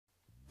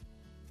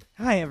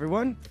Hi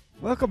everyone,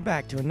 welcome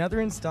back to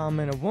another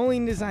installment of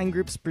Wolling Design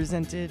Group's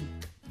presented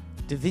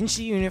Da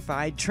Vinci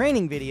Unified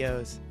training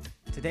videos.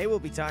 Today we'll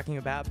be talking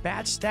about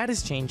batch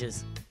status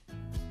changes.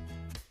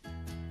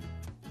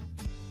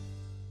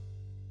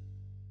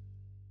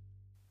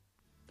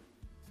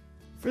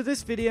 For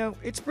this video,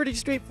 it's pretty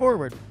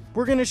straightforward.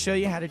 We're going to show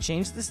you how to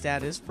change the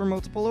status for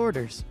multiple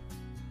orders.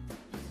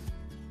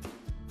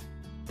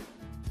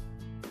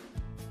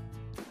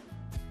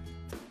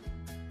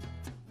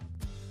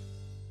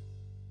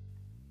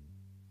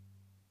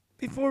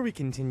 Before we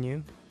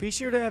continue, be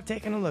sure to have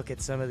taken a look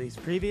at some of these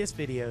previous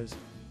videos.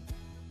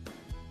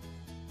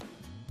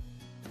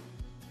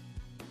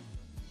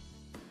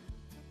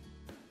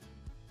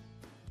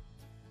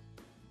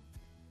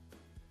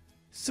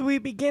 So we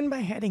begin by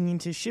heading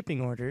into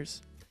shipping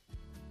orders,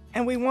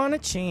 and we want to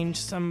change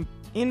some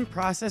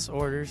in-process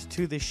orders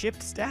to the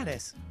shipped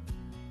status.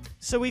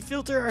 So we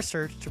filter our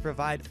search to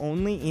provide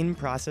only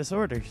in-process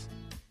orders.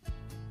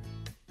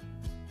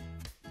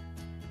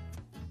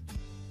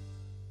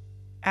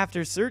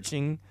 After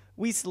searching,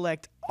 we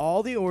select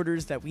all the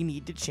orders that we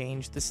need to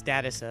change the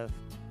status of.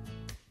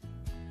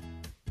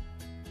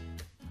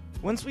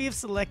 Once we have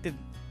selected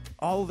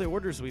all the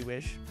orders we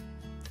wish,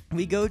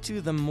 we go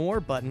to the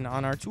More button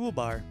on our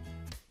toolbar.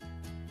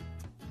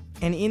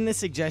 And in the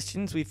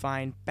suggestions, we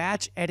find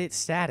Batch Edit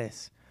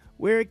Status,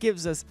 where it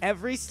gives us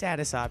every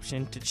status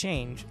option to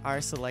change our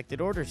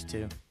selected orders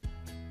to.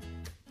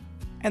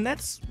 And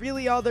that's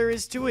really all there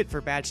is to it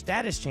for batch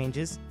status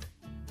changes.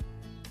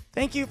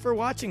 Thank you for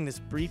watching this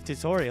brief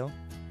tutorial.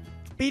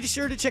 Be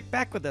sure to check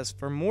back with us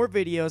for more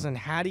videos on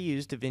how to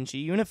use Da Vinci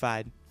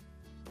Unified.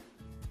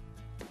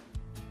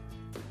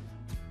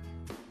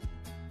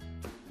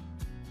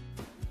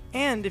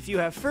 And if you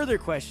have further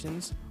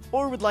questions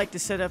or would like to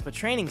set up a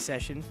training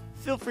session,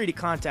 feel free to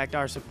contact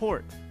our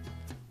support.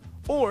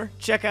 Or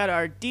check out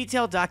our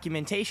detailed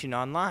documentation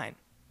online.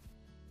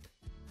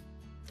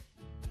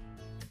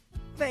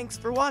 Thanks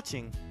for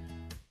watching.